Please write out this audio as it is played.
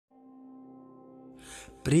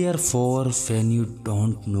Prayer for when you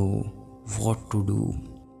don't know what to do.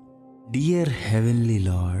 Dear Heavenly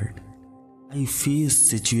Lord, I face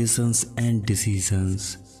situations and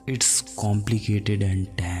decisions. It's complicated and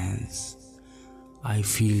tense. I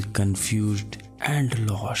feel confused and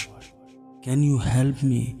lost. Can you help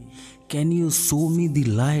me? Can you show me the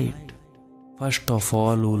light? First of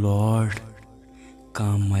all, O Lord,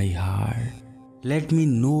 calm my heart. Let me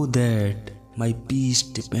know that my peace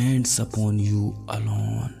depends upon you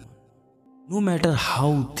alone. No matter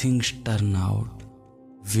how things turn out,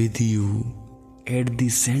 with you at the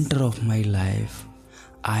center of my life,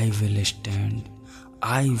 I will stand.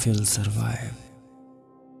 I will survive.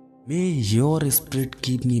 May your spirit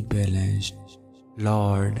keep me balanced.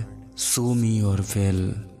 Lord, show me your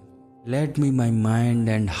will. Let me my mind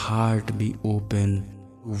and heart be open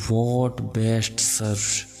to what best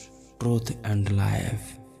serves truth and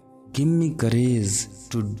life. Give me courage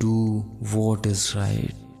to do what is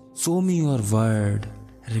right. Show me your word.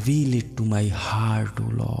 Reveal it to my heart, O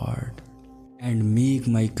Lord, and make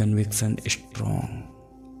my conviction strong.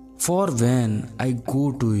 For when I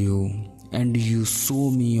go to you and you show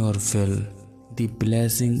me your will, the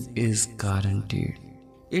blessing is guaranteed.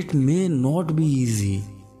 It may not be easy,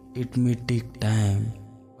 it may take time,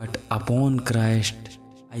 but upon Christ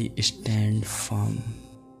I stand firm.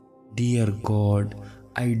 Dear God,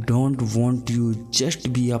 I don't want you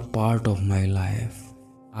just be a part of my life.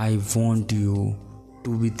 I want you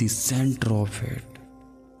to be the center of it.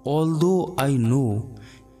 Although I know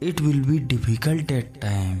it will be difficult at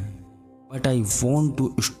times, but I want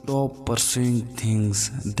to stop pursuing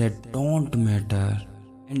things that don't matter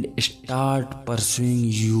and start pursuing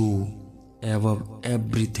you above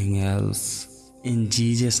everything else. In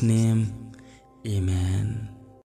Jesus' name, Amen.